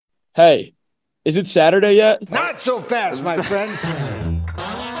Hey, is it Saturday yet? Not so fast, my friend.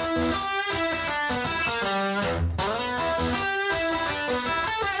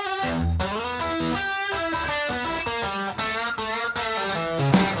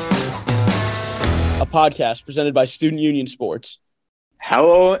 A podcast presented by Student Union Sports.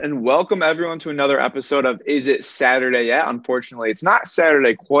 Hello and welcome everyone to another episode of Is It Saturday Yet? Unfortunately, it's not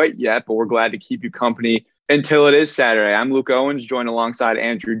Saturday quite yet, but we're glad to keep you company until it is Saturday. I'm Luke Owens, joined alongside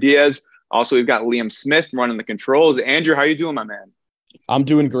Andrew Diaz. Also, we've got Liam Smith running the controls. Andrew, how you doing, my man? I'm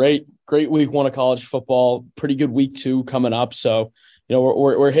doing great. Great week one of college football. Pretty good week two coming up. So,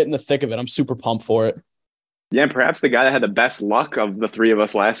 we're hitting the thick of it. I'm super pumped for it. Yeah, and perhaps the guy that had the best luck of the three of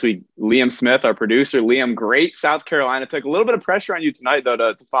us last week, Liam Smith, our producer. Liam, great South Carolina pick. A little bit of pressure on you tonight, though,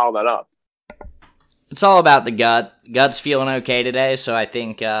 to follow that up. It's all about the gut. Gut's feeling okay today, so I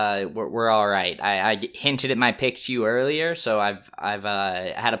think we're all right. I hinted at my pick to you earlier, so I've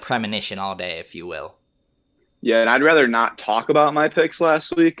had a premonition all day, if you will. Yeah, and I'd rather not talk about my picks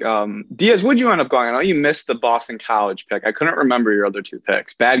last week. Diaz, what'd you end up going? I know you missed the Boston College pick. I couldn't remember your other two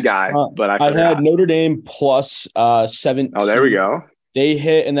picks. Bad guy, but I forgot. I had Notre Dame plus 17. Oh, there we go. They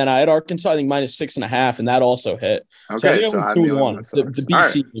hit, and then I had Arkansas, I think, minus 6.5, and that also hit. Okay, so I think I'm 2-1. The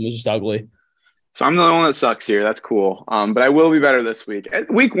BC team is just ugly. So I'm the only one that sucks here. That's cool. But I will be better this week.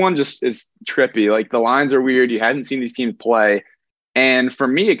 Week one just is trippy. Like, the lines are weird. You hadn't seen these teams play. And for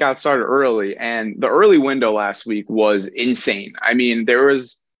me, it got started early. And the early window last week was insane. I mean, there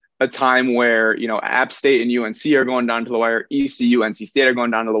was a time where, App State and UNC are going down to the wire. ECU, NC State are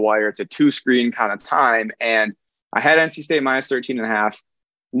going down to the wire. It's a two-screen kind of time. And I had NC State minus 13.5.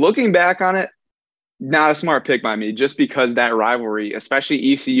 Looking back on it, not a smart pick by me, just because that rivalry,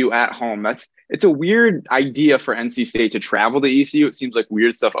 especially ECU at home, it's a weird idea for NC State to travel to ECU. It seems like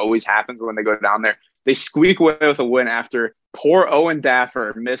weird stuff always happens when they go down there. They squeak away with a win after poor Owen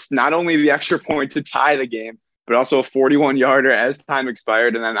Daffer missed not only the extra point to tie the game, but also a 41-yarder as time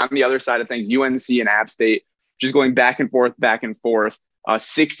expired. And then on the other side of things, UNC and App State just going back and forth.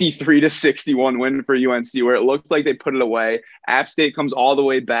 63-61 win for UNC, where it looked like they put it away. App State comes all the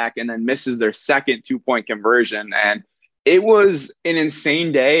way back and then misses their second 2-point conversion. And it was an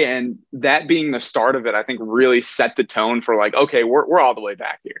insane day. And that being the start of it, I think really set the tone for like, okay, we're all the way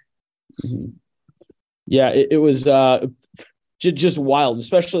back here. Mm-hmm. Yeah, it was just wild,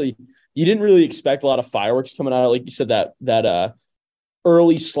 especially you didn't really expect a lot of fireworks coming out. Like you said, that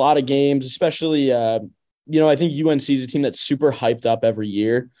early slot of games, especially, I think UNC is a team that's super hyped up every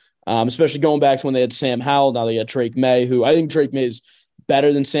year, especially going back to when they had Sam Howell. Now they got Drake May, who I think Drake May is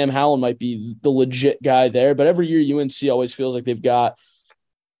better than Sam Howell and might be the legit guy there. But every year UNC always feels like they've got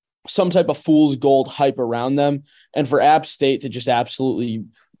some type of fool's gold hype around them. And for App State to just absolutely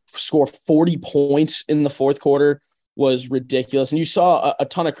score 40 points in the fourth quarter was ridiculous. And you saw a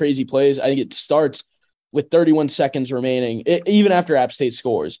ton of crazy plays. I think it starts with 31 seconds remaining. Even after App State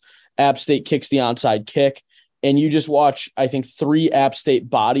scores, App State kicks the onside kick, and you just watch, I think, 3 App State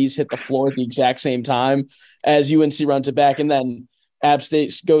bodies hit the floor at the exact same time as UNC runs it back. And then App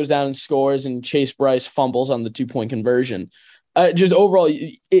State goes down and scores, and Chase Bryce fumbles on the 2-point conversion. Just overall,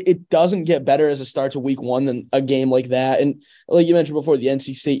 it doesn't get better as a start to week one than a game like that. And like you mentioned before, the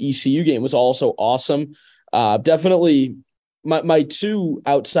NC State ECU game was also awesome. Definitely my 2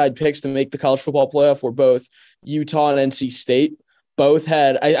 outside picks to make the college football playoff were both Utah and NC State. Both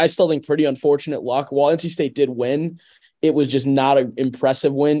had, I still think, pretty unfortunate luck. While NC State did win, it was just not an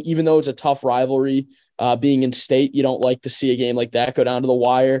impressive win, even though it's a tough rivalry. Being in state, you don't like to see a game like that go down to the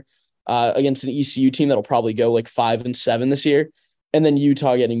wire. Against an ECU team that'll probably go like 5-7 this year, and then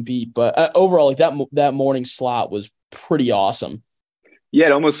Utah getting beat. But overall, like that morning slot was pretty awesome. Yeah,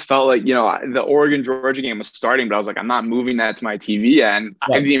 it almost felt like, the Oregon-Georgia game was starting, but I was like, I'm not moving that to my TV, and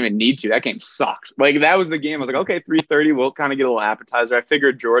I didn't even need to. That game sucked. Like, that was the game. I was like, okay, 3:30, we'll kind of get a little appetizer. I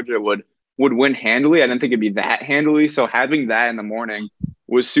figured Georgia would win handily. I didn't think it'd be that handily, so having that in the morning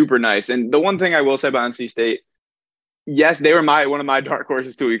was super nice. And the one thing I will say about NC State, yes, they were one of my dark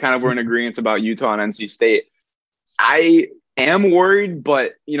horses too. We kind of were in agreement about Utah and NC State. I am worried,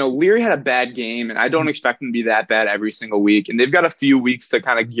 but Leary had a bad game, and I don't expect him to be that bad every single week. And they've got a few weeks to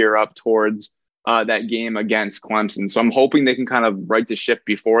kind of gear up towards that game against Clemson. So I'm hoping they can kind of right the ship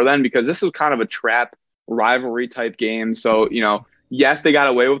before then, because this is kind of a trap rivalry type game. So yes, they got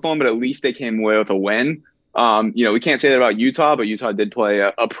away with one, but at least they came away with a win. We can't say that about Utah, but Utah did play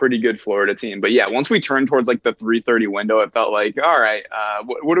a pretty good Florida team. But yeah, once we turned towards like the 3:30 window, it felt like, all right,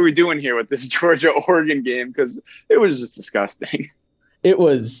 what are we doing here with this Georgia-Oregon game? Because it was just disgusting. It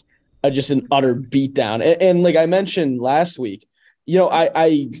was just an utter beatdown. And like I mentioned last week,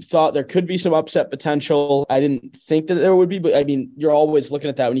 I thought there could be some upset potential. I didn't think that there would be, but I mean, you're always looking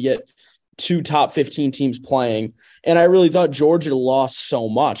at that when you get two top 15 teams playing. And I really thought Georgia lost so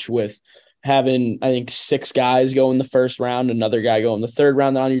much with having, I think, 6 guys go in the first round, another guy go in the third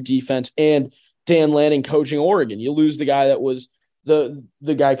round on your defense, and Dan Lanning coaching Oregon. You lose the guy that was the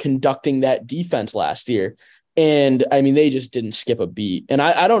guy conducting that defense last year. And I mean, they just didn't skip a beat. And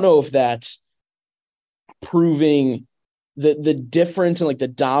I don't know if that's proving the difference and like the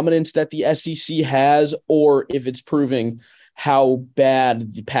dominance that the SEC has, or if it's proving how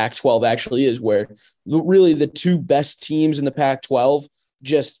bad the Pac-12 actually is, where really the 2 best teams in the Pac-12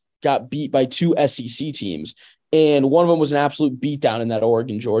 just got beat by 2 SEC teams. And one of them was an absolute beatdown in that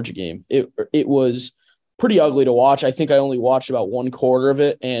Oregon-Georgia game. It was pretty ugly to watch. I think I only watched about 1/4 of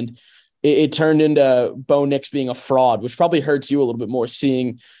it, and it turned into Bo Nix being a fraud, which probably hurts you a little bit more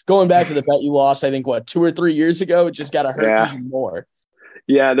going back to the bet you lost, I think, 2 or 3 years ago. It just got to hurt even more.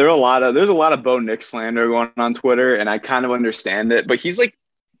 Yeah, there's a lot of Bo Nix slander going on Twitter, and I kind of understand it. But he's like,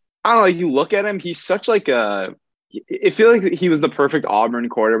 I don't know, you look at him, he's such like it feels like he was the perfect Auburn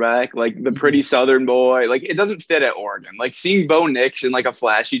quarterback, like the pretty Southern boy. Like, it doesn't fit at Oregon. Like, seeing Bo Nix in like a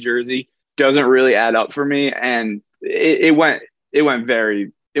flashy jersey doesn't really add up for me. And it went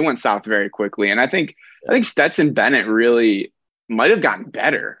south very quickly. And I think Stetson Bennett really might have gotten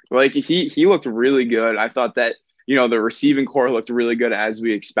better. Like, he looked really good. I thought that, the receiving core looked really good as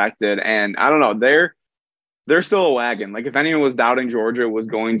we expected. And I don't know, they're still a wagon. Like, if anyone was doubting Georgia was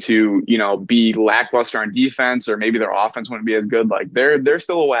going to, be lackluster on defense, or maybe their offense wouldn't be as good, like they're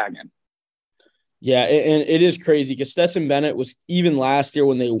still a wagon. Yeah, and it is crazy because Stetson Bennett was, even last year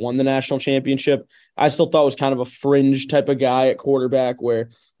when they won the national championship, I still thought was kind of a fringe type of guy at quarterback where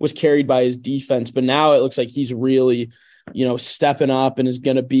was carried by his defense. But now it looks like he's really, stepping up and is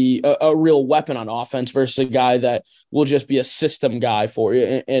going to be a real weapon on offense versus a guy that will just be a system guy for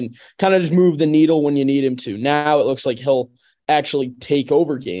you and kind of just move the needle when you need him to. Now it looks like he'll actually take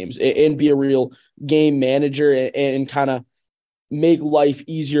over games and be a real game manager and kind of make life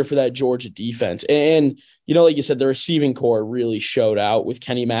easier for that Georgia defense. And, like you said, the receiving core really showed out with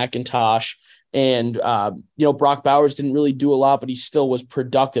Kenny McIntosh. And, Brock Bowers didn't really do a lot, but he still was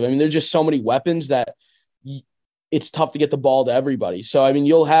productive. I mean, there's just so many weapons that it's tough to get the ball to everybody. So, I mean,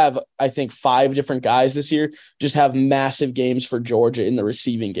 you'll have, I think, 5 different guys this year just have massive games for Georgia in the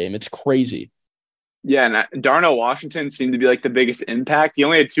receiving game. It's crazy. Yeah, and Darnell Washington seemed to be like the biggest impact. He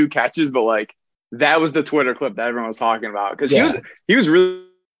only had 2 catches, but like that was the Twitter clip that everyone was talking about because he was really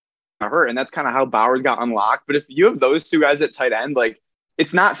hurt, and that's kind of how Bowers got unlocked. But if you have those 2 guys at tight end, like,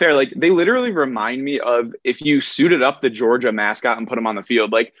 it's not fair. Like, they literally remind me of if you suited up the Georgia mascot and put him on the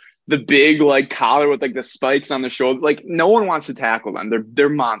field, like the big like collar with like the spikes on the shoulder. Like, no one wants to tackle them. They're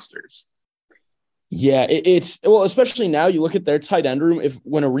monsters. Yeah, it's especially now you look at their tight end room.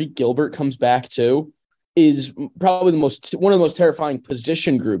 When Arik Gilbert comes back too, is probably one of the most terrifying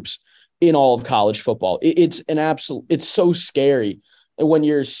position groups in all of college football. It's so scary when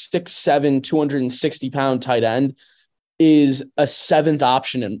your 6'7", 260-pound tight end is a 7th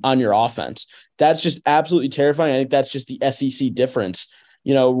option on your offense. That's just absolutely terrifying. I think that's just the SEC difference,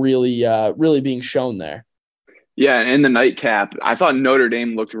 really being shown there. Yeah, and in the nightcap, I thought Notre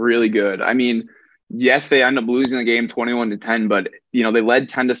Dame looked really good. I mean, yes, they end up losing the game 21-10, but they led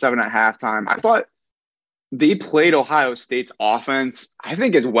 10-7 at halftime. I thought they played Ohio State's offense, I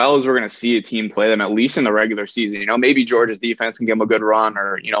think, as well as we're going to see a team play them, at least in the regular season. Maybe Georgia's defense can give them a good run,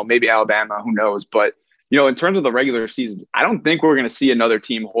 or maybe Alabama, who knows? But in terms of the regular season, I don't think we're going to see another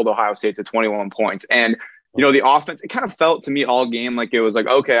team hold Ohio State to 21 points. And the offense, it kind of felt to me all game like it was like,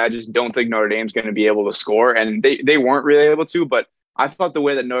 okay, I just don't think Notre Dame's going to be able to score, and they weren't really able to. But I thought the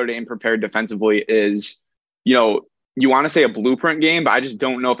way that Notre Dame prepared defensively is, you want to say a blueprint game, but I just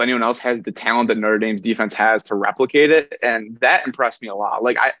don't know if anyone else has the talent that Notre Dame's defense has to replicate it. And that impressed me a lot.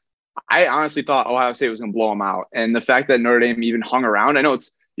 Like, I honestly thought Ohio State was going to blow them out. And the fact that Notre Dame even hung around, I know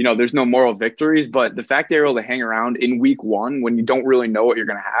it's, there's no moral victories, but the fact they were able to hang around in week 1 when you don't really know what you're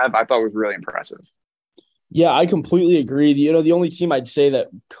going to have, I thought was really impressive. Yeah, I completely agree. The only team I'd say that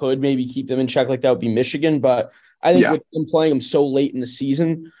could maybe keep them in check like that would be Michigan. But I think with them playing them so late in the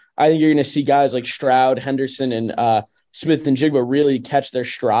season, I think you're going to see guys like Stroud, Henderson, and Smith and Jigba really catch their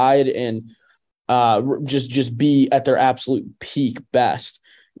stride and just be at their absolute peak best.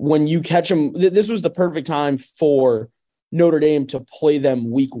 When you catch them, this was the perfect time for Notre Dame to play them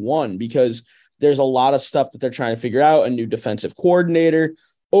week 1 because there's a lot of stuff that they're trying to figure out, a new defensive coordinator.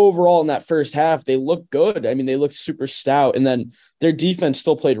 Overall, in that first half, they looked good. I mean, they looked super stout. And then their defense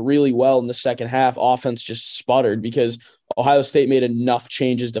still played really well in the second half. Offense just sputtered because Ohio State made enough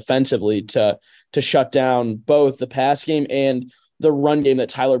changes defensively to shut down both the pass game and the run game that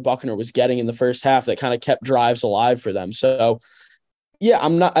Tyler Buckner was getting in the first half that kind of kept drives alive for them. So, yeah,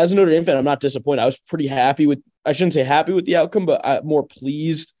 I'm not, as a Notre Dame fan, I'm not disappointed. I was pretty happy with, I shouldn't say happy with the outcome, but more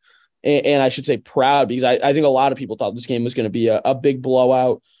pleased and I should say proud, because I think a lot of people thought this game was going to be a big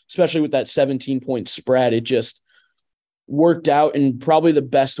blowout, especially with that 17-point spread. It just worked out in probably the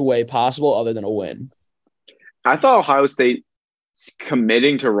best way possible other than a win. I thought Ohio State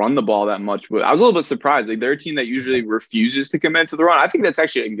committing to run the ball that much, I was a little bit surprised. Like, they're a team that usually refuses to commit to the run. I think that's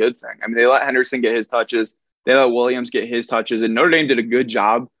actually a good thing. I mean, they let Henderson get his touches. They let Williams get his touches, and Notre Dame did a good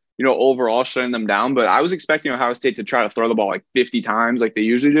job, overall shutting them down. But I was expecting Ohio State to try to throw the ball like 50 times like they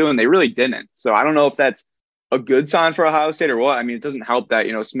usually do, and they really didn't. So I don't know if that's a good sign for Ohio State or what. I mean, it doesn't help that,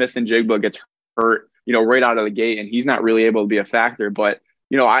 Smith and Jigba gets hurt, right out of the gate, and he's not really able to be a factor. But,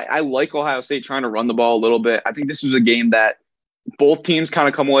 I like Ohio State trying to run the ball a little bit. I think this was a game that both teams kind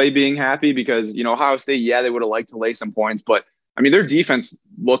of come away being happy because, Ohio State, yeah, they would have liked to lay some points, but I mean, their defense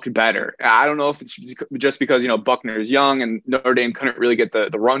looked better. I don't know if it's just because, Buckner is young and Notre Dame couldn't really get the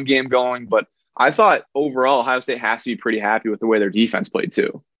run game going, but I thought overall Ohio State has to be pretty happy with the way their defense played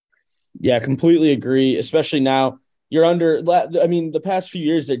too. Yeah, completely agree, especially now you're under, I mean, the past few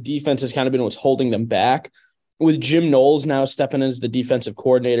years, their defense has kind of been what's holding them back. With Jim Knowles now stepping in as the defensive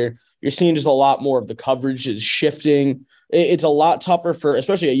coordinator, you're seeing just a lot more of the coverage is shifting. It's a lot tougher for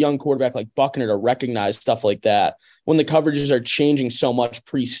especially a young quarterback like Buckner to recognize stuff like that when the coverages are changing so much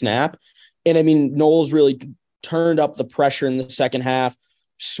pre-snap. And I mean, Knowles really turned up the pressure in the second half,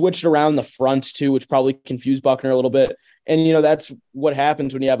 switched around the fronts too, which probably confused Buckner a little bit. And, that's what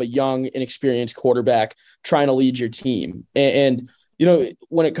happens when you have a young, inexperienced quarterback trying to lead your team. And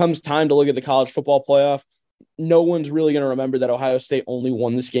when it comes time to look at the college football playoff, no one's really going to remember that Ohio State only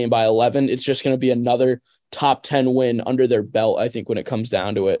won this game by 11. It's just going to be another top 10 win under their belt, I think, when it comes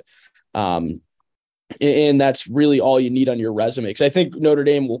down to it. And that's really all you need on your resume. Because I think Notre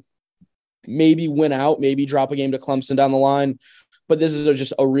Dame will maybe win out, maybe drop a game to Clemson down the line. But this is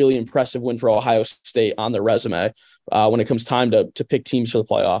just a really impressive win for Ohio State on their resume when it comes time to pick teams for the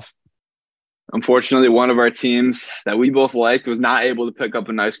playoff. Unfortunately, one of our teams that we both liked was not able to pick up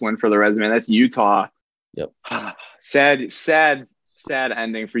a nice win for the resume. That's Utah. Yep. Sad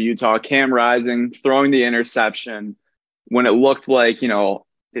ending for Utah. Cam Rising throwing the interception when it looked like,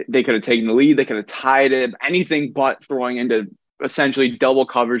 they could have taken the lead. They could have tied it, anything but throwing into essentially double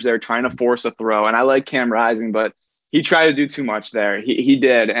coverage there, trying to force a throw. And I like Cam Rising, but he tried to do too much there. He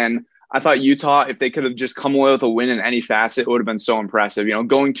did. And I thought Utah, if they could have just come away with a win in any facet, it would have been so impressive.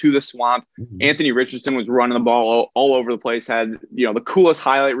 Going to the swamp, Anthony Richardson was running the ball all over the place, had, the coolest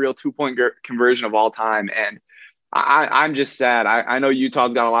highlight reel 2-point conversion of all time. And I'm just sad. I know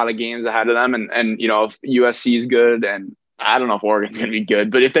Utah's got a lot of games ahead of them, and if USC is good, and I don't know if Oregon's going to be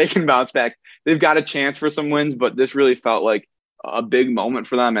good, but if they can bounce back, they've got a chance for some wins. But this really felt like a big moment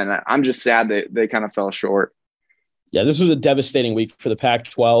for them, and I'm just sad they kind of fell short. Yeah, this was a devastating week for the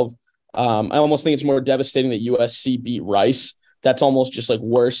Pac-12. I almost think it's more devastating that USC beat Rice. That's almost just like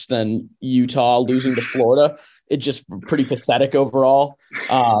worse than Utah losing to Florida. It's just pretty pathetic overall.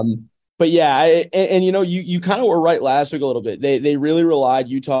 But yeah, you kind of were right last week a little bit. They really relied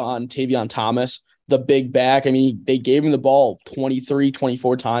Utah on Tavion Thomas, the big back. I mean, they gave him the ball 23,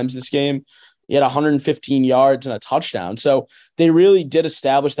 24 times this game. He had 115 yards and a touchdown. So they really did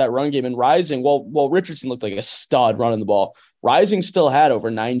establish that run game. And Rising, while Richardson looked like a stud running the ball, Rising still had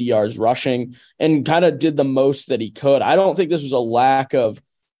over 90 yards rushing and kind of did the most that he could. I don't think this was a lack of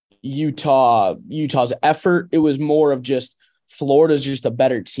Utah's effort. It was more of just Florida's just a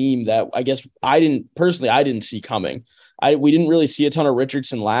better team that I guess I didn't see coming. We didn't really see a ton of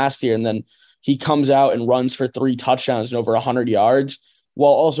Richardson last year, and then he comes out and runs for 3 touchdowns and over 100 yards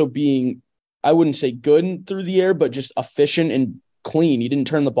while also being, I wouldn't say good through the air, but just efficient and clean. He didn't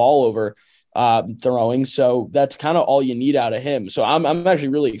turn the ball over throwing. So that's kind of all you need out of him. So I'm actually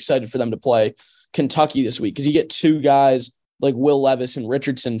really excited for them to play Kentucky this week because you get 2 guys like Will Levis and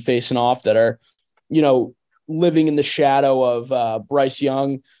Richardson facing off that are, living in the shadow of Bryce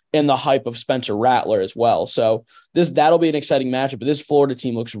Young and the hype of Spencer Rattler as well. So that'll be an exciting matchup. But this Florida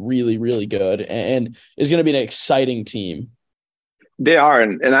team looks really, really good and is going to be an exciting team. They are.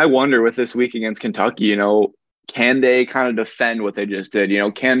 And I wonder with this week against Kentucky, can they kind of defend what they just did?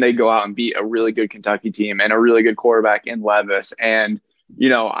 Can they go out and beat a really good Kentucky team and a really good quarterback in Levis? And,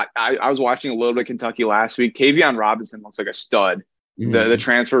 I was watching a little bit of Kentucky last week. Tavion Robinson looks like a stud. The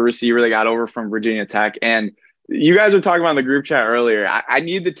transfer receiver they got over from Virginia Tech. And you guys were talking about in the group chat earlier. I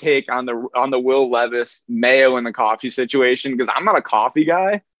need the take on the Will Levis Mayo and the coffee situation because I'm not a coffee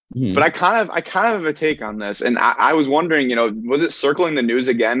guy, But I kind of have a take on this, and I was wondering, was it circling the news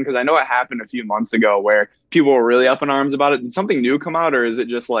again? Because I know it happened a few months ago where people were really up in arms about it. Did something new come out, or is it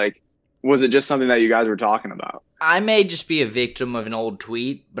just was it just something that you guys were talking about? I may just be a victim of an old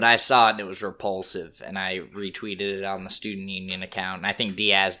tweet, but I saw it and it was repulsive, and I retweeted it on the Student Union account, and I think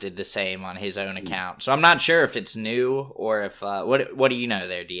Diaz did the same on his own account. So I'm not sure if it's new or if what do you know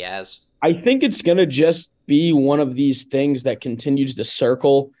there, Diaz? I think it's gonna just be one of these things that continues to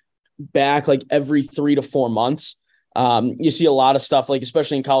circle back like every 3 to 4 months. You see a lot of stuff, like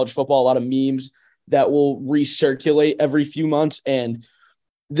especially in college football, a lot of memes that will recirculate every few months, and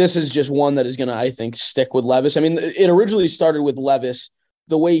this is just one that is going to, I think, stick with Levis. I mean, it originally started with Levis.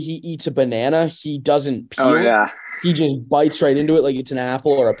 The way he eats a banana, he doesn't peel. Oh, yeah. He just bites right into it like it's an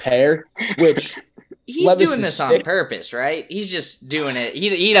apple or a pear, which he's Levis doing this on purpose, right? He's just doing it.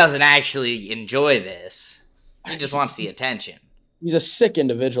 He doesn't actually enjoy this. He just wants the attention. He's a sick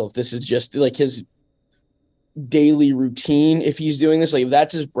individual if this is just like his daily routine. If he's doing this, like if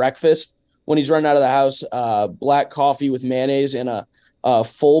that's his breakfast when he's running out of the house, black coffee with mayonnaise and a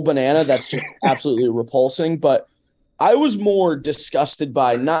full banana, that's just absolutely repulsing. But I was more disgusted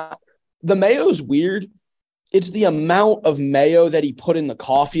by not the mayo's weird. It's the amount of mayo that he put in the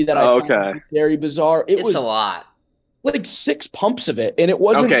coffee that I found very bizarre. It was a lot, like 6 pumps of it, and it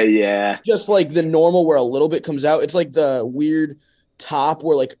wasn't just like the normal where a little bit comes out. It's like the weird top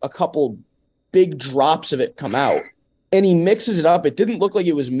where like a couple big drops of it come out, and he mixes it up. It didn't look like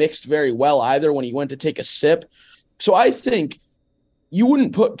it was mixed very well either when he went to take a sip. So I think you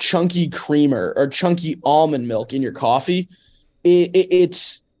wouldn't put chunky creamer or chunky almond milk in your coffee.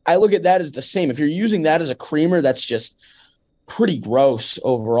 I look at that as the same. If you're using that as a creamer, that's just pretty gross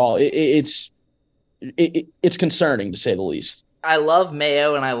overall. It's concerning to say the least. I love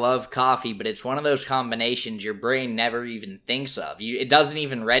mayo and I love coffee, but it's one of those combinations your brain never even thinks of. It doesn't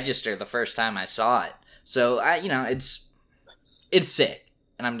even register the first time I saw it. So it's sick,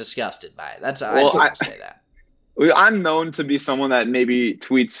 and I'm disgusted by it. I just want to say that. I'm known to be someone that maybe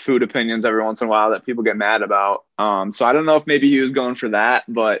tweets food opinions every once in a while that people get mad about. So I don't know if maybe he was going for that,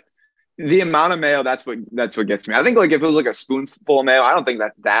 but the amount of mayo, that's what gets me. I think like if it was like a spoonful of mayo, I don't think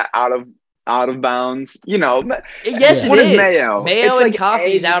that's that out of bounds. Yes, it is. Mayo? Mayo and like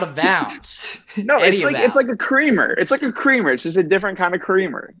coffee is out of bounds. No, it's like a creamer. It's like a creamer. It's just a different kind of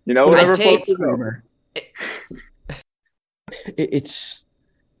creamer. Whatever floats your boat. It's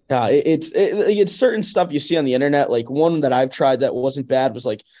certain stuff you see on the internet. Like one that I've tried that wasn't bad was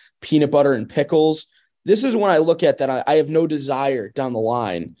like peanut butter and pickles. This is when I look at that. I have no desire down the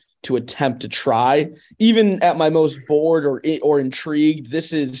line to attempt to try, even at my most bored or intrigued.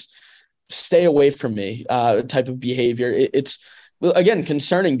 This is stay away from me type of behavior. It's again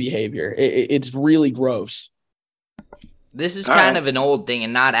concerning behavior. It's really gross. This is kind of an old thing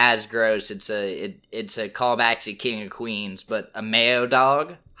and not as gross. It's a callback to King of Queens, but a mayo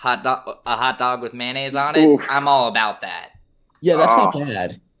dog. A hot dog with mayonnaise on it. Oof. I'm all about that. Yeah, that's not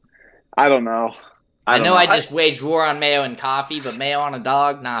bad. I don't know. I know I just waged war on mayo and coffee, but mayo on a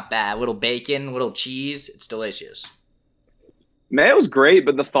dog, not bad. Little bacon, little cheese, it's delicious. Mayo's great,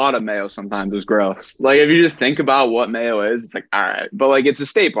 but the thought of mayo sometimes is gross. Like if you just think about what mayo is, it's like, all right. But like it's a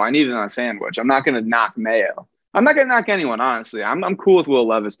staple. I need it on a sandwich. I'm not gonna knock mayo. I'm not gonna knock anyone, honestly. I'm cool with Will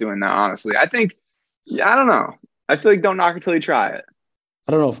Levis doing that, honestly. I think I don't know. I feel like don't knock until you try it.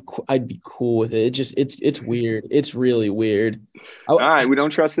 I don't know if I'd be cool with it. It's weird. It's really weird. All right, we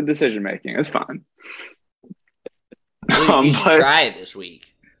don't trust the decision making. It's fine. You should try it this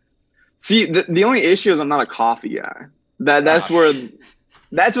week. See, the only issue is I'm not a coffee guy. That's what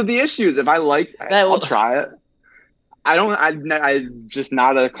the issue is. If I like, I'll try it. I'm just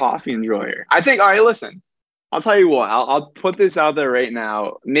not a coffee enjoyer. I think. All right, listen. I'll tell you what. I'll put this out there right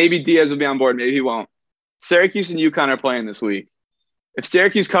now. Maybe Diaz will be on board. Maybe he won't. Syracuse and UConn are playing this week. If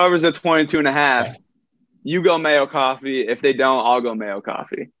Syracuse covers at 22.5, you go Mayo coffee. If they don't, I'll go Mayo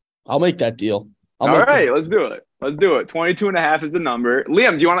coffee. I'll make that deal. All right, let's do it. 22.5 is the number.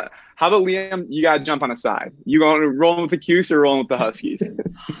 Liam, do you want to? How about Liam? You got to jump on a side. You going to roll with the Cuse or rolling with the Huskies?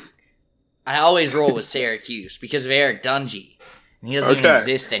 I always roll with Syracuse because of Eric Dungy. He doesn't even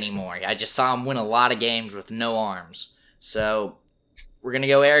exist anymore. I just saw him win a lot of games with no arms. So we're going to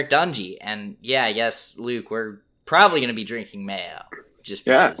go Eric Dungy. And yeah, I guess, Luke, we're probably going to be drinking Mayo. Just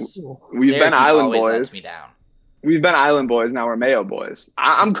because we've been Island boys. Lets me down. We've been Island boys. Now we're Mayo boys.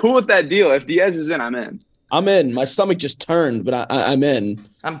 I'm cool with that deal. If Diaz is in, I'm in. I'm in. My stomach just turned, but I'm in.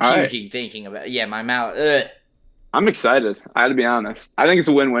 I'm puking thinking about it. Yeah, my mouth. Ugh. I'm excited. I had to be honest. I think it's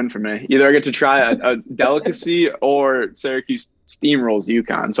a win-win for me. Either I get to try a delicacy or Syracuse steamrolls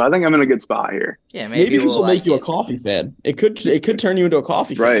UConn. So I think I'm in a good spot here. Yeah, Maybe we'll this will make like you a it. coffee fan. It could turn you into a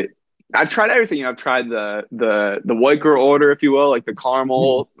coffee fan. Right. I've tried everything. I've tried the white girl order, if you will, like the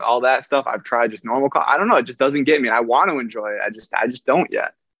caramel, all that stuff. I've tried just normal coffee. I don't know. It just doesn't get me. I want to enjoy it. I just don't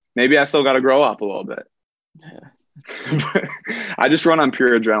yet. Maybe I still got to grow up a little bit. I just run on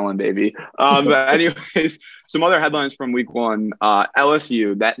pure adrenaline, baby. But anyways, some other headlines from week one.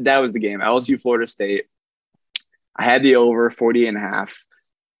 LSU, that was the game. LSU, Florida State. I had the over 48.5.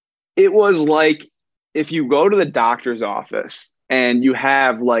 It was like if you go to the doctor's office and you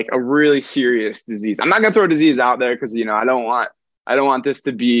have like a really serious disease. I'm not gonna throw disease out there because I don't want this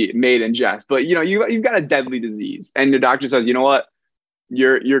to be made in jest. But you've got a deadly disease, and the doctor says, you know what?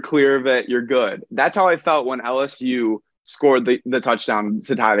 You're clear of it. You're good. That's how I felt when LSU scored the touchdown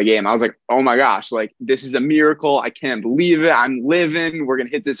to tie the game. I was like, oh my gosh, like this is a miracle. I can't believe it. I'm living. We're going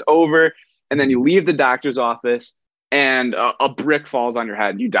to hit this over. And then you leave the doctor's office and a brick falls on your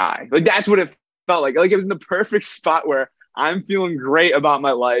head and you die. Like that's what it felt like. Like it was in the perfect spot where I'm feeling great about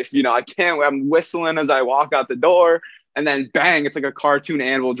my life. I'm whistling as I walk out the door, and then bang, it's like a cartoon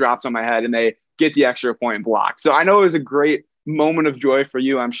anvil drops on my head and they get the extra point blocked. So I know it was a great moment of joy for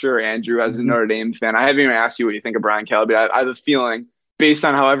you, I'm sure, Andrew, as a Notre Dame fan. I haven't even asked you what you think of Brian Kelly, but I have a feeling, based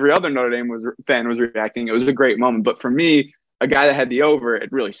on how every other Notre Dame fan was reacting, it was a great moment. But for me, a guy that had the over,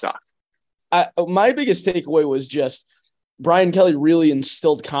 it really sucked. My biggest takeaway was just Brian Kelly really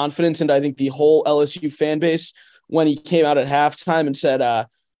instilled confidence into, I think, the whole LSU fan base when he came out at halftime and said,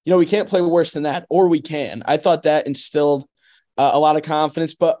 we can't play worse than that, or we can. I thought that instilled a lot of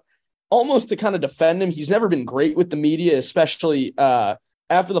confidence, but almost to kind of defend him, he's never been great with the media, especially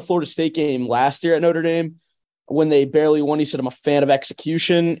after the Florida State game last year at Notre Dame when they barely won. He said, I'm a fan of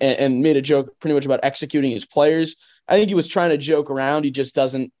execution, and made a joke pretty much about executing his players. I think he was trying to joke around. He just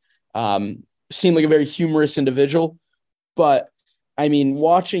doesn't seem like a very humorous individual. But, I mean,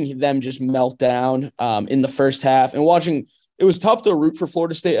 watching them just melt down in the first half and it was tough to root for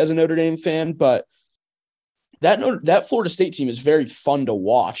Florida State as a Notre Dame fan, but that Florida State team is very fun to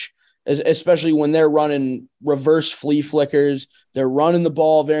watch, especially when they're running reverse flea flickers. They're running the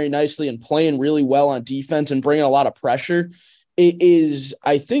ball very nicely and playing really well on defense and bringing a lot of pressure. It is,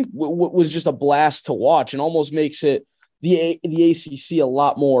 I think, was just a blast to watch, and almost makes it the ACC a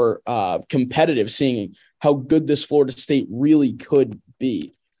lot more competitive, seeing how good this Florida State really could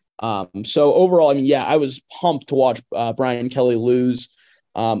be. So overall, I mean, I was pumped to watch Brian Kelly lose.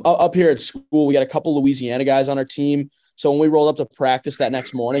 Up here at school, we got a couple Louisiana guys on our team. So when we rolled up to practice that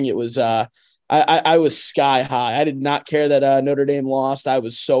next morning, it was I was sky high. I did not care that Notre Dame lost. I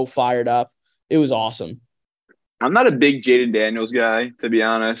was so fired up. It was awesome. I'm not a big Jaden Daniels guy, to be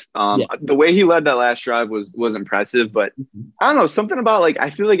honest. The way he led that last drive was impressive, but I don't know, something about, like, I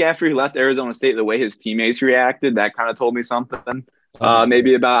feel like after he left Arizona State, the way his teammates reacted, that kind of told me something.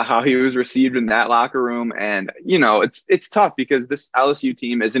 Maybe about how he was received in that locker room. And, it's tough because this LSU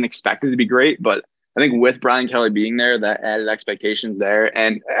team isn't expected to be great, but I think with Brian Kelly being there, that added expectations there.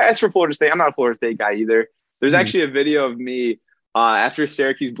 And as for Florida State, I'm not a Florida State guy either. There's actually a video of me after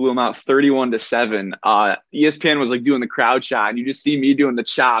Syracuse blew them out 31-7. ESPN was like doing the crowd shot, and you just see me doing the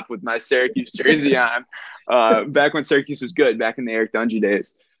chop with my Syracuse jersey on. Back when Syracuse was good, back in the Eric Dungy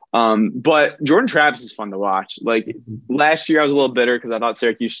days. But Jordan Travis is fun to watch. Like last year, I was a little bitter because I thought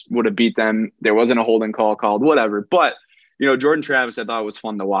Syracuse would have beat them. There wasn't a holding call called, whatever. But Jordan Travis, I thought was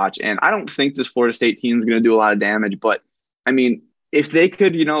fun to watch. And I don't think this Florida State team is going to do a lot of damage. But, I mean, if they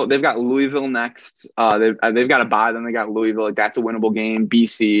could, they've got Louisville next. They've got to bye them. They got Louisville. Like, that's a winnable game,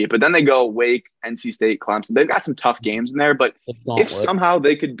 BC. But then they go Wake, NC State, Clemson. They've got some tough games in there. But if somehow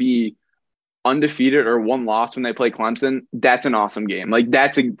they could be undefeated or one loss when they play Clemson, that's an awesome game. Like,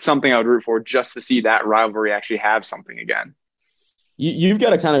 that's something I would root for, just to see that rivalry actually have something again. You've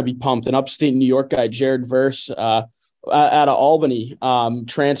got to kind of be pumped. An upstate New York guy, Jared Verse, out of Albany,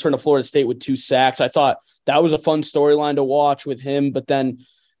 transferring to Florida State with 2 sacks. I thought that was a fun storyline to watch with him. But then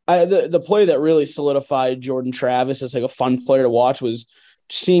the play that really solidified Jordan Travis as like a fun player to watch was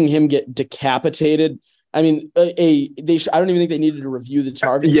seeing him get decapitated. I mean, I don't even think they needed to review the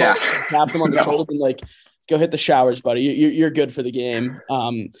target. Yeah, tapped him on the shoulder and like, go hit the showers, buddy. You're good for the game.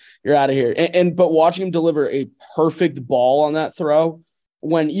 You're out of here. But watching him deliver a perfect ball on that throw,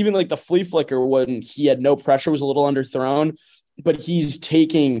 when even like the flea flicker, when he had no pressure, was a little underthrown, but he's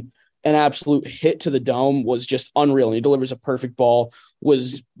taking an absolute hit to the dome, was just unreal. And he delivers a perfect ball,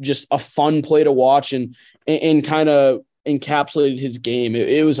 was just a fun play to watch and kind of encapsulated his game.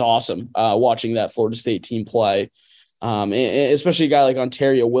 It was awesome watching that Florida State team play, and especially a guy like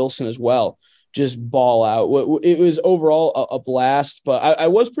Ontario Wilson as well. just ball out. It was overall a blast, but I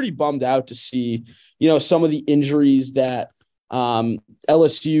was pretty bummed out to see, some of the injuries that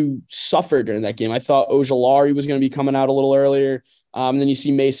LSU suffered during that game. I thought Ojulari was going to be coming out a little earlier. Then you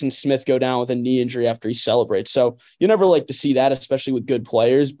see Mason Smith go down with a knee injury after he celebrates. So you never like to see that, especially with good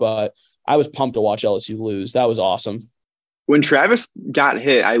players, but I was pumped to watch LSU lose. That was awesome. When Travis got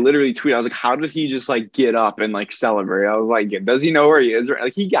hit, I literally tweeted, I was like, how did he just like get up and like celebrate? I was like, does he know where he is?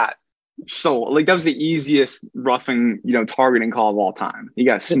 Like he got that was the easiest roughing, targeting call of all time. He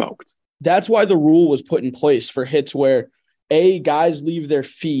got smoked. That's why the rule was put in place for hits where A, guys leave their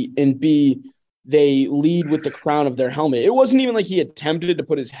feet, and B, they lead with the crown of their helmet. It wasn't even like he attempted to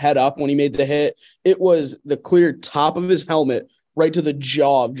put his head up when he made the hit. It was the clear top of his helmet right to the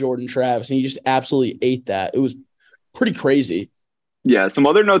jaw of Jordan Travis, and he just absolutely ate that. It was pretty crazy. Yeah, some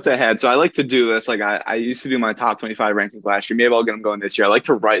other notes I had. So I like to do this. Like I used to do my top 25 rankings last year. Maybe I'll get them going this year. I like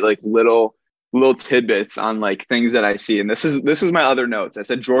to write like little tidbits on like things that I see. And this is my other notes. I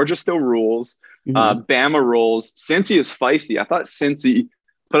said Georgia still rules. Bama rules. Cincy is feisty. I thought Cincy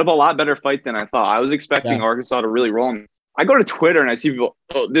put up a lot better fight than I thought. I was expecting Arkansas to really roll. I go to Twitter and I see people,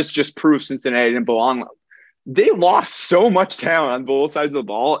 this just proves Cincinnati didn't belong. They lost so much talent on both sides of the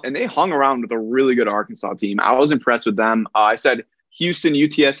ball, and they hung around with a really good Arkansas team. I was impressed with them. I said Houston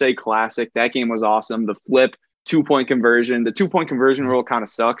UTSA Classic. That game was awesome. The flip 2-point conversion. The 2-point conversion rule kind of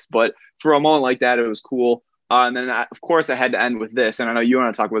sucks, but for a moment like that, it was cool. And then, of course, I had to end with this, and I know you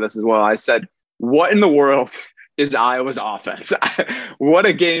want to talk about this as well. I said, what in the world is Iowa's offense? What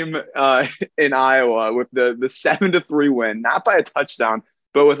a game in Iowa with the 7-3 win, not by a touchdown,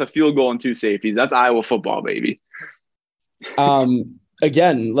 but with a field goal and 2 safeties. That's Iowa football, baby.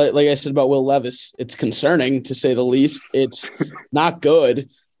 Again, like I said about Will Levis, it's concerning to say the least. It's not good.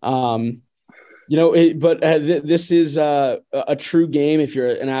 This is a true game. If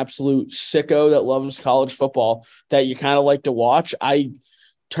you're an absolute sicko that loves college football, that you kind of like to watch. I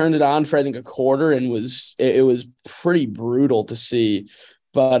turned it on for I think a quarter, and it was pretty brutal to see.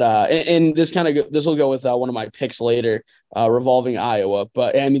 But and this will go with one of my picks later, revolving Iowa.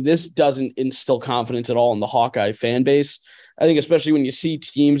 But I mean, this doesn't instill confidence at all in the Hawkeye fan base. I think especially when you see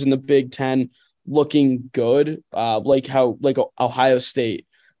teams in the Big Ten looking good, like Ohio State,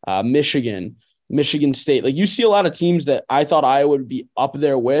 Michigan State. Like you see a lot of teams that I thought Iowa would be up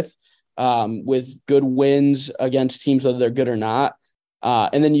there with good wins against teams, whether they're good or not.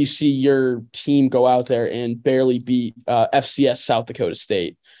 And then you see your team go out there and barely beat FCS South Dakota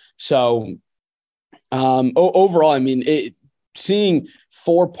State. So overall, I mean, seeing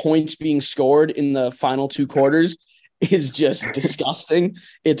 4 points being scored in the final 2 quarters is just disgusting.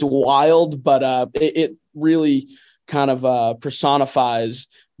 It's wild, but it really kind of personifies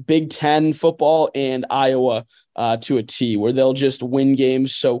Big Ten football and Iowa to a T, where they'll just win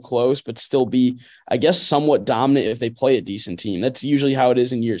games so close, but still be, I guess, somewhat dominant if they play a decent team. That's usually how it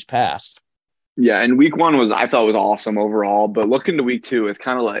is in years past. Yeah, and week 1 I thought was awesome overall, but looking to week 2, it's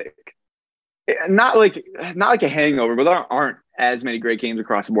kind of like not like a hangover, but there aren't as many great games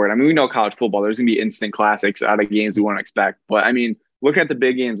across the board. I mean, we know college football, there's going to be instant classics out of games we won't expect. But, I mean, looking at the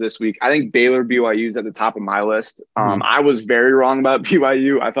big games this week, I think Baylor BYU is at the top of my list. I was very wrong about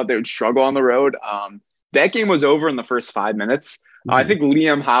BYU. I thought they would struggle on the road. That game was over in the first 5 minutes. I think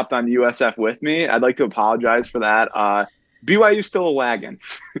Liam hopped on USF with me. I'd like to apologize for that. BYU's still a wagon.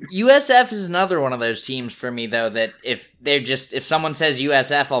 USF is another one of those teams for me, though, that if someone says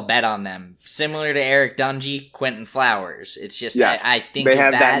USF, I'll bet on them. Similar to Eric Dungy, Quentin Flowers. It's just, yes, I think they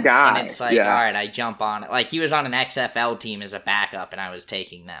of that guy. And it's like, all right, I jump on it. Like, he was on an XFL team as a backup, and I was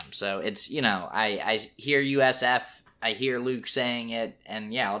taking them. So it's, I hear USF, I hear Luke saying it,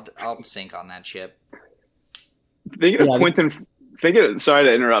 and yeah, I'll sink on that ship. Thinking of Quentin... sorry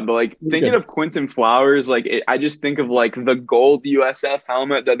to interrupt, but thinking of Quentin Flowers, I just think of the gold USF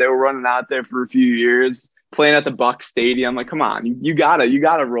helmet that they were running out there for a few years, playing at the Buck Stadium. Like, come on, you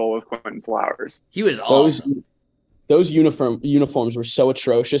gotta roll with Quentin Flowers. He was awesome. Those uniforms were so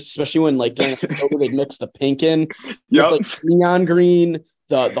atrocious, especially when during October they'd mix the pink in, with, neon green,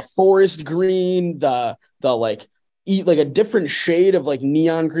 the forest green, the a different shade of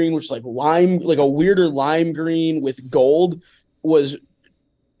neon green, which is lime, a weirder lime green with gold. It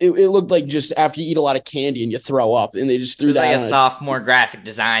looked like just after you eat a lot of candy and you throw up, and they just threw that. Like a sophomore graphic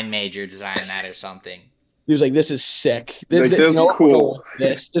design major designed that or something. He was like, "This is sick. This is cool.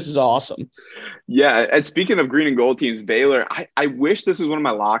 This is awesome." Yeah, and speaking of green and gold teams, Baylor. I wish this was one of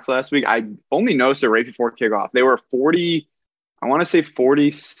my locks last week. I only noticed it right before kickoff. They were 40. I want to say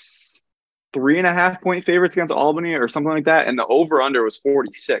 43.5 point favorites against Albany or something like that, and the over under was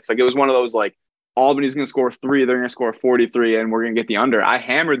 46. It was one of those Albany's going to score 3, they're going to score 43, and we're going to get the under. I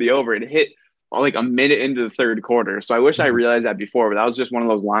hammered the over. It hit like a minute into the third quarter. So I wish I realized that before, but that was just one of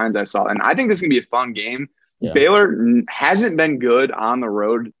those lines I saw. And I think this is going to be a fun game. Yeah. Baylor hasn't been good on the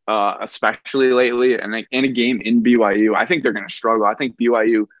road, especially lately. And like in a game in BYU, I think they're going to struggle. I think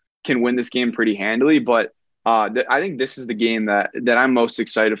BYU can win this game pretty handily, but I think this is the game that I'm most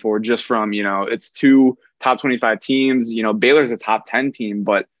excited for, just from, it's two top 25 teams. Baylor's a top 10 team,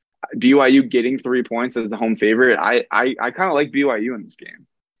 but BYU getting 3 points as the home favorite. I kind of like BYU in this game.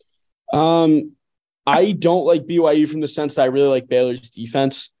 I don't like BYU from the sense that I really like Baylor's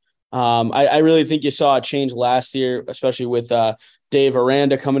defense. I really think you saw a change last year, especially with Dave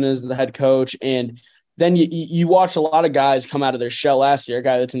Aranda coming in as the head coach. And then you watch a lot of guys come out of their shell last year, a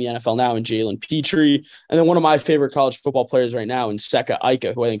guy that's in the NFL now in Jalen Petrie. And then one of my favorite college football players right now in Seka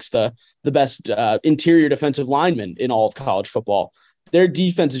Ika, who I think is the best interior defensive lineman in all of college football. Their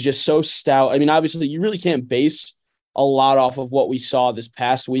defense is just so stout. I mean, obviously, you really can't base a lot off of what we saw this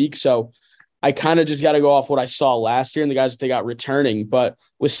past week. So I kind of just got to go off what I saw last year and the guys that they got returning. But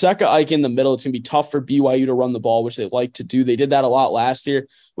with Seka Ike in the middle, it's going to be tough for BYU to run the ball, which they like to do. They did that a lot last year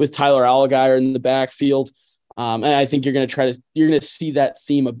with Tyler Allgeier in the backfield. And I think you're going to see that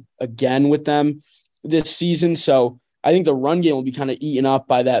theme again with them this season. So I think the run game will be kind of eaten up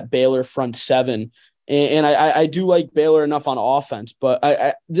by that Baylor front seven. And I do like Baylor enough on offense, but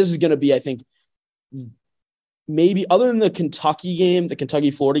this is going to be, I think, maybe other than the Kentucky game, the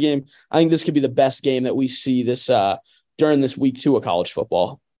Kentucky-Florida game, I think this could be the best game that we see this during this week 2 of college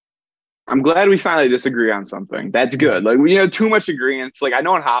football. I'm glad we finally disagree on something. That's good. Like, we have too much agreement. Like, I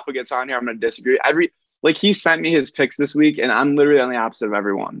know when Hoppa gets on here, I'm going to disagree. He sent me his picks this week, and I'm literally on the opposite of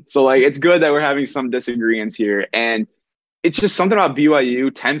everyone. So, like, it's good that we're having some disagreements here. And it's just something about BYU,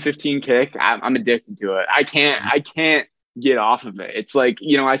 10-15 kick. I'm addicted to it. I can't get off of it. It's like,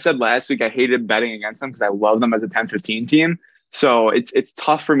 I said last week I hated betting against them because I love them as a 10-15 team. So it's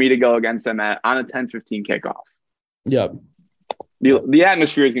tough for me to go against them on a 10-15 kickoff. Yep. The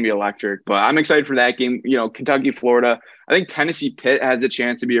atmosphere is going to be electric, but I'm excited for that game. Kentucky, Florida. I think Tennessee Pitt has a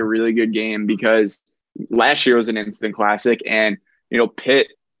chance to be a really good game because last year was an instant classic, and Pitt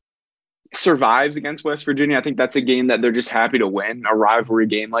survives against West Virginia. I think that's a game that they're just happy to win, a rivalry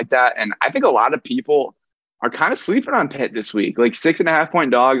game like that. And I think a lot of people are kind of sleeping on Pitt this week, like 6.5-point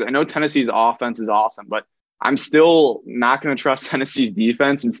dogs. I know Tennessee's offense is awesome, but I'm still not going to trust Tennessee's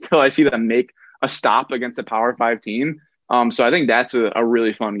defense until I see them make a stop against a Power 5 team. So I think that's a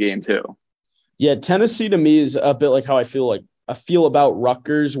really fun game too. Yeah, Tennessee to me is a bit like how I feel about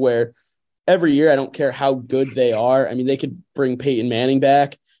Rutgers, where every year I don't care how good they are. I mean, they could bring Peyton Manning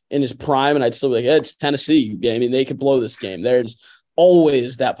back in his prime, and I'd still be like, it's Tennessee. I mean, they could blow this game. There's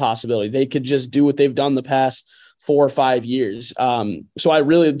always that possibility. They could just do what they've done the past 4 or 5 years. So I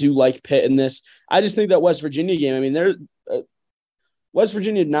really do like Pitt in this. I just think that West Virginia game, I mean, West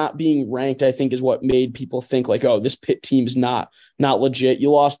Virginia not being ranked, I think, is what made people think like, oh, this Pitt team's not legit.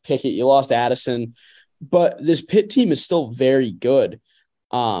 You lost Pickett, you lost Addison, but this Pitt team is still very good.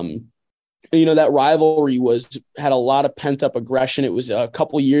 That rivalry had a lot of pent up aggression. It was a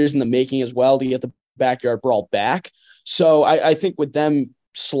couple years in the making as well to get the backyard brawl back. So I think with them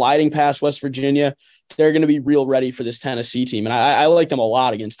sliding past West Virginia, they're going to be real ready for this Tennessee team. And I like them a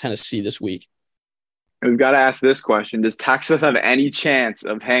lot against Tennessee this week. We've got to ask this question. Does Texas have any chance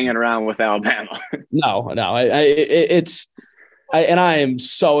of hanging around with Alabama? No. I am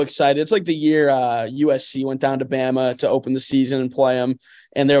so excited. It's like the year USC went down to Bama to open the season and play them.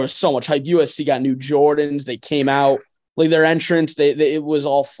 And there was so much hype. USC got new Jordans. They came out like their entrance. It was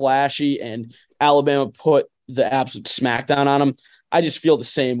all flashy, and Alabama put the absolute smackdown on them. I just feel the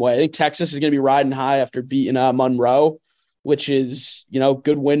same way. I think Texas is going to be riding high after beating Monroe, which is,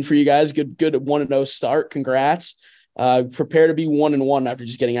 good win for you guys. Good 1-0 start. Congrats. Prepare to be 1-1 after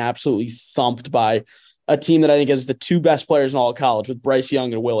just getting absolutely thumped by a team that I think has the 2 best players in all of college with Bryce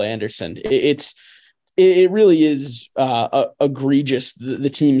Young and Will Anderson. It really is egregious, the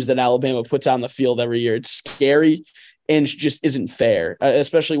teams that Alabama puts on the field every year. It's scary and just isn't fair,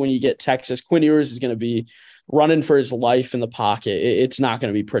 especially when you get Texas. Quinn Ewers is going to be running for his life in the pocket. It's not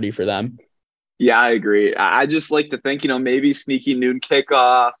going to be pretty for them. Yeah, I agree. I just like to think, maybe sneaky noon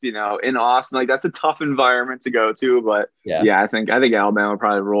kickoff, in Austin. Like, that's a tough environment to go to. But yeah, I think Alabama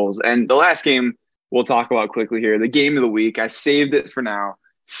probably rolls. And the last game we'll talk about quickly here, the game of the week, I saved it for now.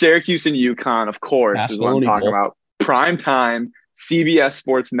 Syracuse and UConn, of course, is what I'm talking about. Prime time, CBS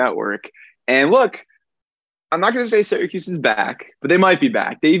Sports Network. And look, I'm not going to say Syracuse is back, but they might be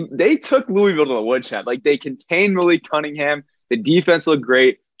back. They took Louisville to the woodshed. Like, they contained Malik Cunningham. The defense looked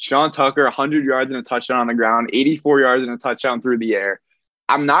great. Sean Tucker, 100 yards and a touchdown on the ground, 84 yards and a touchdown through the air.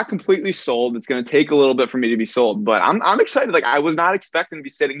 I'm not completely sold. It's going to take a little bit for me to be sold, but I'm excited. Like, I was not expecting to be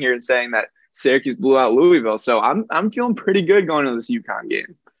sitting here and saying that Syracuse blew out Louisville. So I'm feeling pretty good going into this UConn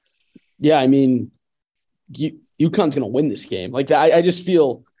game. Yeah, I mean, UConn's going to win this game. Like, I just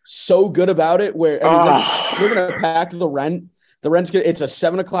feel so good about it. Where we're going to pack the Rent. The Rent's good. It's a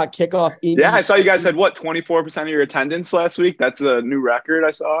 7:00 kickoff. Yeah, I saw you guys had 24% of your attendance last week. That's a new record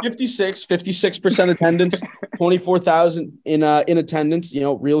I saw. 56% attendance, 24,000 in attendance.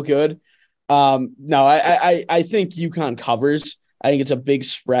 Real good. No, I think UConn covers. I think it's a big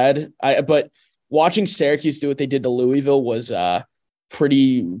spread. But watching Syracuse do what they did to Louisville was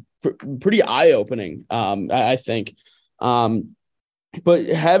pretty eye opening. I think. But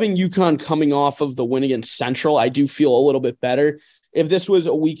having UConn coming off of the win against Central, I do feel a little bit better. If this was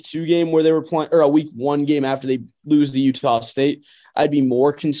a week 2 game where they were playing, or a week 1 game after they lose to Utah State, I'd be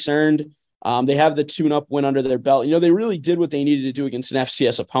more concerned. They have the tune-up win under their belt. They really did what they needed to do against an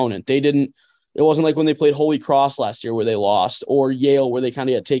FCS opponent. It wasn't like when they played Holy Cross last year where they lost, or Yale where they kind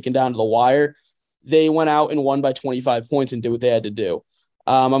of got taken down to the wire. They went out and won by 25 points and did what they had to do.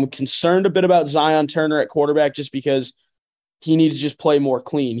 I'm concerned a bit about Zion Turner at quarterback just because he needs to just play more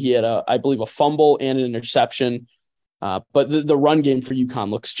clean. He had, I believe, a fumble and an interception. But the run game for UConn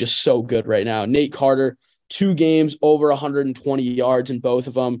looks just so good right now. Nate Carter, 2 games, over 120 yards in both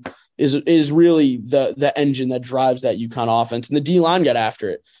of them, is really the engine that drives that UConn offense. And the D-line got after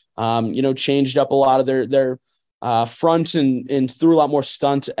it. Changed up a lot of their fronts and threw a lot more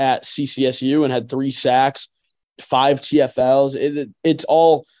stunts at CCSU and had 3 sacks, 5 TFLs. It's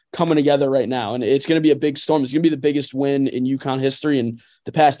all coming together right now, and it's going to be a big storm. It's going to be the biggest win in UConn history in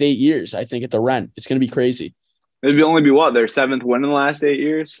the past 8 years, I think, at the Rent. It's going to be crazy. It'd only be their 7th win in the last 8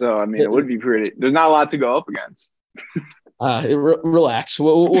 years. So, I mean, it would be pretty – there's not a lot to go up against. Relax.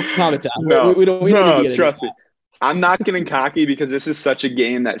 We'll calm it down. No, we don't need to get trust me. I'm not getting cocky because this is such a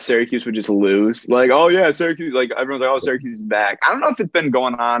game that Syracuse would just lose. Like, oh, yeah, Syracuse – like, everyone's like, oh, Syracuse is back. I don't know if it's been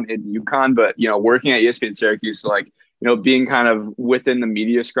going on in UConn, but, working at ESPN Syracuse, like, being kind of within the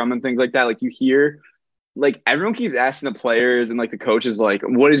media scrum and things like that, like you hear, like everyone keeps asking the players and like the coaches, like,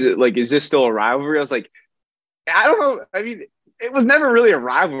 what is it? Like, is this still a rivalry? I was like, I don't know. I mean, it was never really a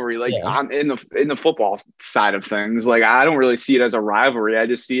rivalry, like in the football side of things. Like, I don't really see it as a rivalry. I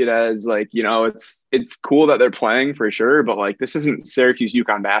just see it as like, it's cool that they're playing for sure, but like, this isn't Syracuse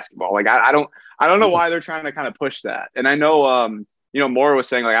UConn basketball. Like, I don't know why they're trying to kind of push that. And I know, Maura was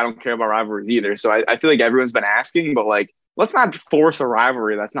saying, like, I don't care about rivalries either. So I feel like everyone's been asking, but, like, let's not force a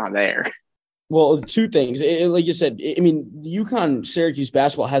rivalry that's not there. Well, 2 things. Like you said, I mean, UConn-Syracuse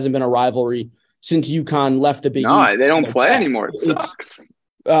basketball hasn't been a rivalry since UConn left the Big East. No, they don't play anymore. It sucks.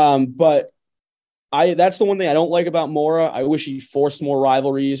 But that's the one thing I don't like about Maura. I wish he forced more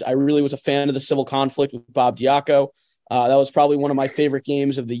rivalries. I really was a fan of the civil conflict with Bob Diaco. That was probably one of my favorite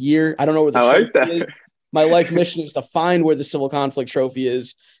games of the year. I don't know where the is. My life mission is to find where the civil conflict trophy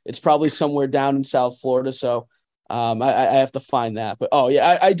is. It's probably somewhere down in South Florida. So I have to find that. But,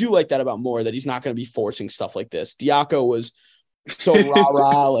 I do like that about Moore, that he's not going to be forcing stuff like this. Diaco was so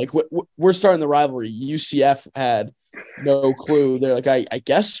rah-rah. Like, we're starting the rivalry. UCF had no clue. They're like, I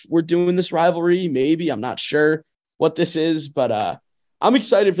guess we're doing this rivalry. Maybe. I'm not sure what this is. But I'm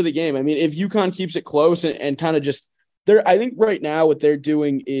excited for the game. I mean, if UConn keeps it close and kind of just – I think right now what they're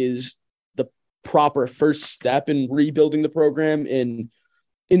doing is – proper first step in rebuilding the program and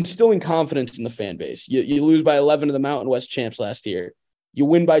instilling confidence in the fan base. You lose by 11 to the Mountain West champs last year. You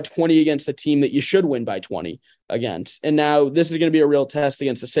win by 20 against a team that you should win by 20 against. And now this is going to be a real test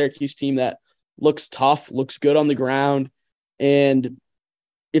against the Syracuse team that looks tough, looks good on the ground. And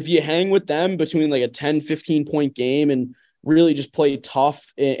if you hang with them between like a 10, 15-point game and really just play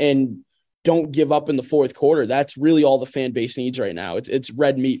tough and don't give up in the fourth quarter, that's really all the fan base needs right now. It's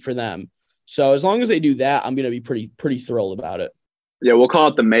red meat for them. So as long as they do that, I'm going to be pretty thrilled about it. Yeah, we'll call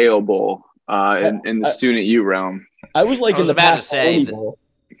it the Mayo Bowl in the student U realm. I was about to say,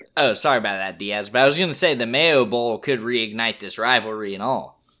 oh, sorry about that, Diaz. But I was going to say the Mayo Bowl could reignite this rivalry and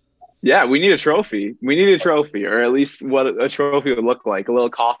all. Yeah, we need a trophy. We need a trophy, or at least what a trophy would look like. A little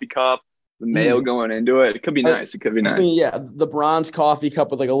coffee cup, the Mayo going into it. It could be nice. It could be nice. Yeah, the bronze coffee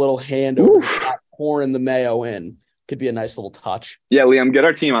cup with like a little hand over the top, pouring the mayo in. Could be a nice little touch. Yeah, Liam, get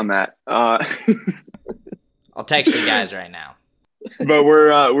our team on that. I'll text you guys right now. But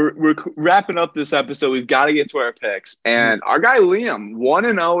we're wrapping up this episode. We've got to get to our picks. And our guy Liam,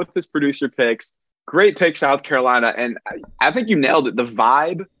 1-0 with his producer picks. Great pick, South Carolina. And I think you nailed it. The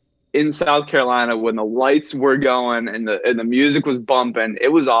vibe in South Carolina when the lights were going and the music was bumping, it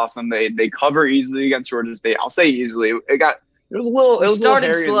was awesome. They cover easily against Georgia State. I'll say easily. We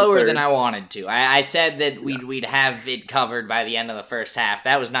started slower than I wanted to. I said that we'd have it covered by the end of the first half.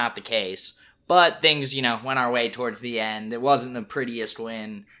 That was not the case. But things, went our way towards the end. It wasn't the prettiest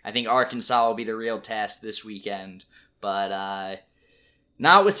win. I think Arkansas will be the real test this weekend. But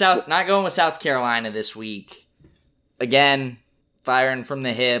not going with South Carolina this week. Again, firing from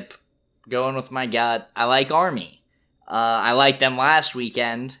the hip, going with my gut. I like Army. I liked them last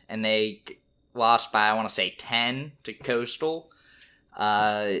weekend, and they lost by, I want to say, 10 to Coastal.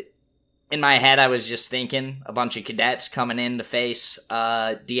 In my head, I was just thinking a bunch of cadets coming in to face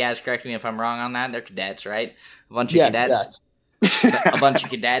Diaz. Correct me if I'm wrong on that. They're cadets, right? A bunch of cadets. A bunch of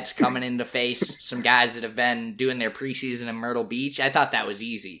cadets coming in to face some guys that have been doing their preseason in Myrtle Beach. I thought that was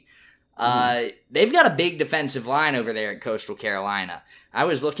easy. They've got a big defensive line over there at Coastal Carolina. I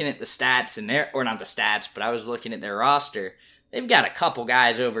was looking at the stats not the stats, but I was looking at their roster. They've got a couple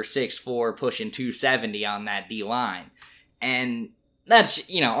guys over 6'4", pushing 270 on that D line. And that's,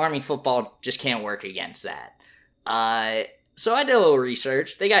 Army football just can't work against that. So I did a little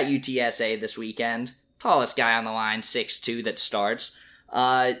research. They got UTSA this weekend. Tallest guy on the line, 6'2", that starts.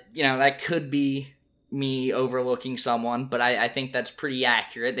 That could be me overlooking someone, but I think that's pretty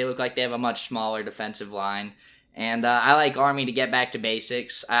accurate. They look like they have a much smaller defensive line. And I like Army to get back to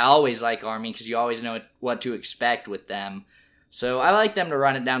basics. I always like Army because you always know what to expect with them. So I like them to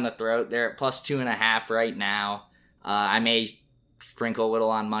run it down the throat. They're at plus 2.5 right now. I may sprinkle a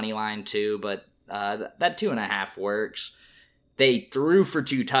little on money line too, but that 2.5 works. They threw for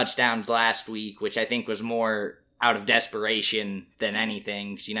 2 touchdowns last week, which I think was more out of desperation than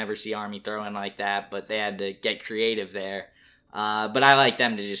anything, because you never see Army throwing like that, but they had to get creative there. But I like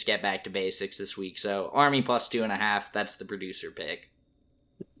them to just get back to basics this week. So Army plus 2.5, that's the producer pick.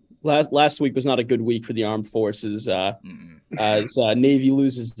 Last week was not a good week for the armed forces. As Navy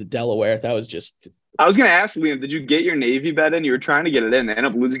loses to Delaware, that was just... I was going to ask, Liam, did you get your Navy bet in? You were trying to get it in. They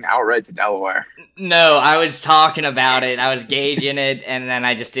ended up losing outright to Delaware. No, I was talking about it. I was gauging it, and then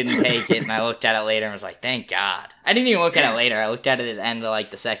I just didn't take it, and I looked at it later and was like, thank God. I didn't even look at it later. I looked at it at the end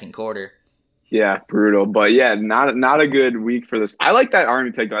of, the second quarter. Yeah, brutal. But, yeah, not a good week for this. I like that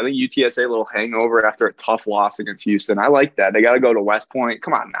Army pick, though. I think UTSA, a little hangover after a tough loss against Houston. I like that. They got to go to West Point.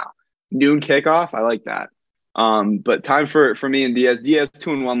 Come on now. Noon kickoff. I like that. But time for me and Diaz. Diaz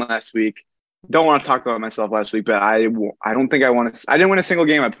 2-1 last week. Don't want to talk about myself last week, but I don't think I want to. I didn't win a single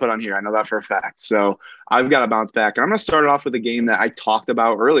game I put on here. I know that for a fact. So I've got to bounce back. And I'm going to start it off with a game that I talked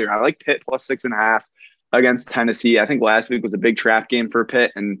about earlier. I like Pitt plus 6.5 against Tennessee. I think last week was a big trap game for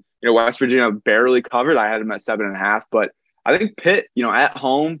Pitt, and West Virginia barely covered. I had them at 7.5, but I think Pitt, at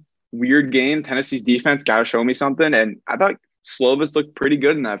home, weird game. Tennessee's defense got to show me something, and I thought Slovis looked pretty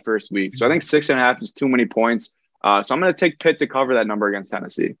good in that first week. So I think 6.5 is too many points. So I'm going to take Pitt to cover that number against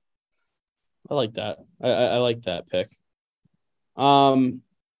Tennessee. I like that. I like that pick.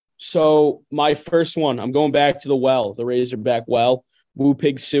 So my first one, I'm going back to the Razorback Well, Woo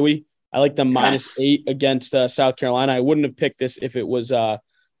Pig Suey. I like them -8 against South Carolina. I wouldn't have picked this if it was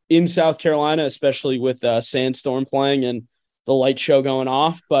in South Carolina, especially with Sandstorm playing and the light show going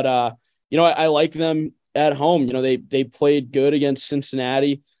off. But I like them at home. They played good against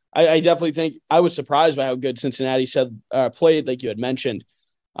Cincinnati. I definitely think I was surprised by how good Cincinnati played, like you had mentioned.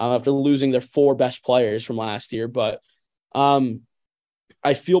 After losing their 4 best players from last year. But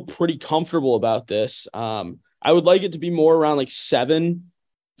I feel pretty comfortable about this. I would like it to be more around 7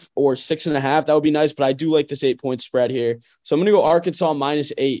 or 6.5. That would be nice, but I do like this 8-point spread here. So I'm going to go Arkansas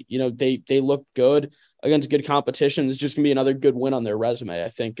 -8. They look good against good competition. It's just going to be another good win on their resume, I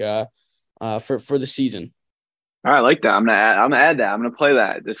think, for the season. All right, I like that. I'm gonna add that. I'm gonna play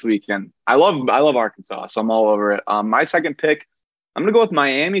that this weekend. I love Arkansas, so I'm all over it. My second pick, I'm going to go with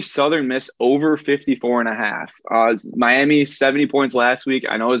Miami Southern Miss over 54.5. Miami, 70 points last week.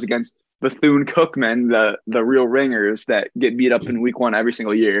 I know it was against Bethune-Cookman, the real ringers that get beat up in week 1 every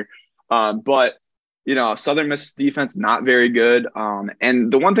single year. But Southern Miss defense, not very good.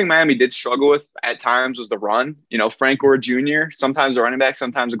 And the one thing Miami did struggle with at times was the run. Frank Gore Jr., sometimes a running back,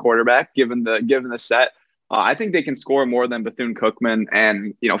 sometimes a quarterback, given the set. I think they can score more than Bethune-Cookman,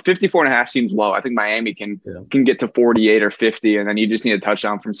 and 54.5 seems low. I think Miami can get to 48 or 50, and then you just need a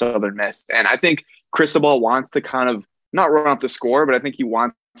touchdown from Southern Miss. And I think Cristobal wants to kind of not run up the score, but I think he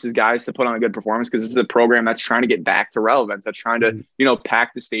wants his guys to put on a good performance because this is a program that's trying to get back to relevance, that's trying to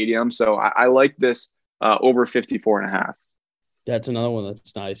pack the stadium. So I like this over 54.5. That's another one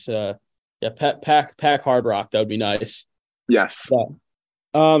that's nice. Pack Hard Rock. That would be nice. Yes. Yeah.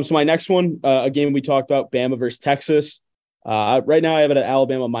 So my next one, a game we talked about, Bama versus Texas. Right now I have it at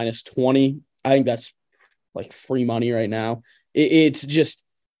Alabama -20. I think that's free money right now. It's just,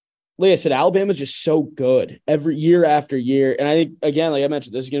 like I said, Alabama's just so good every year after year. And I think, again, like I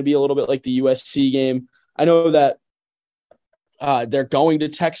mentioned, this is going to be a little bit like the USC game. I know that they're going to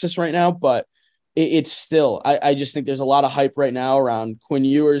Texas right now, but it's still, I just think there's a lot of hype right now around Quinn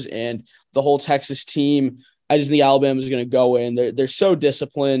Ewers and the whole Texas team. I just think Alabama's going to go in. They're so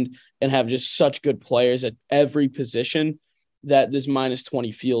disciplined and have just such good players at every position that this minus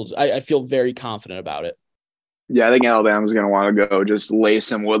 20 feels. I feel very confident about it. Yeah, I think Alabama's going to want to go just lay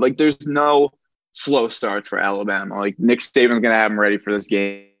some wood. Like, there's no slow starts for Alabama. Like, Nick Saban's going to have them ready for this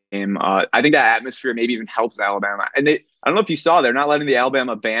game. I think that atmosphere maybe even helps Alabama. And I don't know if you saw, they're not letting the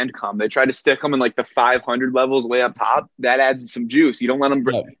Alabama band come. They try to stick them in like the 500 levels way up top. That adds some juice. You don't let them.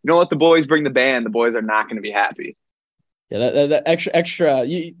 You don't let the boys bring the band. The boys are not going to be happy. Yeah, that extra.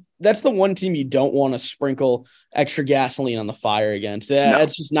 That's the one team you don't want to sprinkle extra gasoline on the fire against.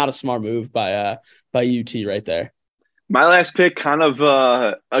 That's just not a smart move by UT right there. My last pick, kind of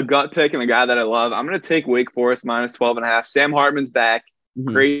a gut pick and a guy that I love. I'm going to take Wake Forest minus 12.5. Sam Hartman's back.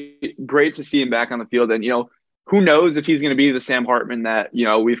 Mm-hmm. Great to see him back on the field. And, who knows if he's going to be the Sam Hartman that,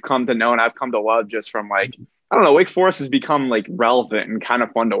 we've come to know and I've come to love just from like, I don't know, Wake Forest has become like relevant and kind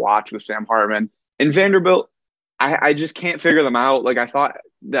of fun to watch with Sam Hartman. And Vanderbilt, I just can't figure them out. Like, I thought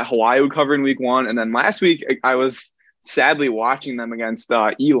that Hawaii would cover in week 1. And then last week I was sadly watching them against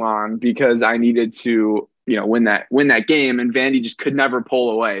Elon because I needed to, win that game, and Vandy just could never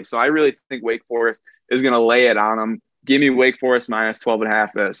pull away. So I really think Wake Forest is going to lay it on them. Give me Wake Forest minus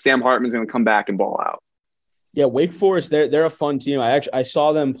 12.5. Sam Hartman's going to come back and ball out. Yeah, Wake Forest, they're a fun team. I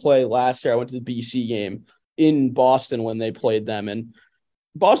saw them play last year. I went to the BC game in Boston when they played them, and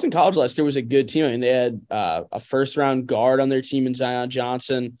Boston College last year was a good team. I mean, they had a first-round guard on their team in Zion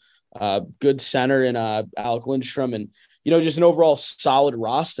Johnson, good center in Alec Lindstrom, and just an overall solid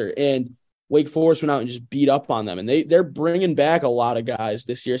roster. And Wake Forest went out and just beat up on them, and they're bringing back a lot of guys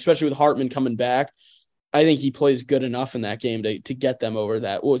this year, especially with Hartman coming back. I think he plays good enough in that game to get them over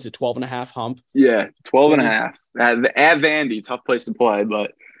that. What was it, 12.5 hump? Yeah, 12.5. At Vandy, tough place to play,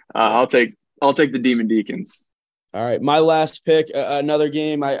 but I'll take the Demon Deacons. All right, my last pick, another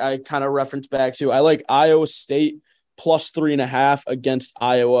game I kind of referenced back to. I like Iowa State plus 3.5 against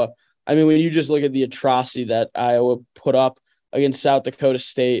Iowa. I mean, when you just look at the atrocity that Iowa put up against South Dakota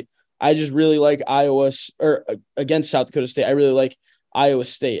State, I just really like against South Dakota State. I really like Iowa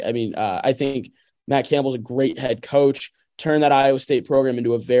State. I mean, I think Matt Campbell's a great head coach. Turn that Iowa State program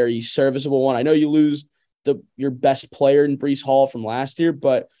into a very serviceable one. I know you lose your best player in Breece Hall from last year,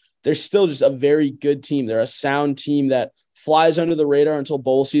 but they're still just a very good team. They're a sound team that flies under the radar until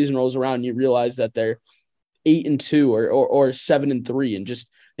bowl season rolls around and you realize that they're 8-2 or 7-3, and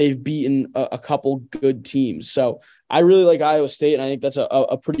just they've beaten a couple good teams. So I really like Iowa State, and I think that's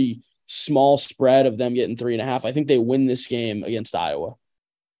a pretty small spread of them getting 3.5. I think they win this game against Iowa.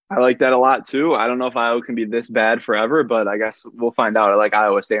 I like that a lot too. I don't know if Iowa can be this bad forever, but I guess we'll find out. I like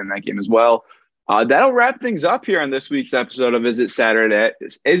Iowa State in that game as well. That'll wrap things up here on this week's episode of Is It Saturday?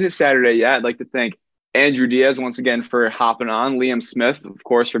 Is It Saturday yet? I'd like to thank Andrew Diaz once again for hopping on, Liam Smith, of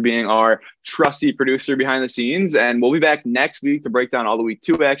course, for being our trusty producer behind the scenes. And we'll be back next week to break down all the week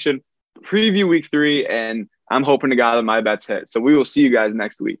 2 action, preview week 3, and I'm hoping to God that my bets hit. So we will see you guys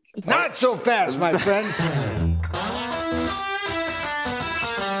next week. Not so fast, my friend.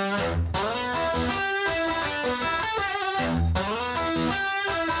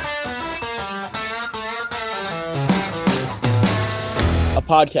 A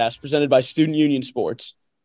podcast presented by Student Union Sports.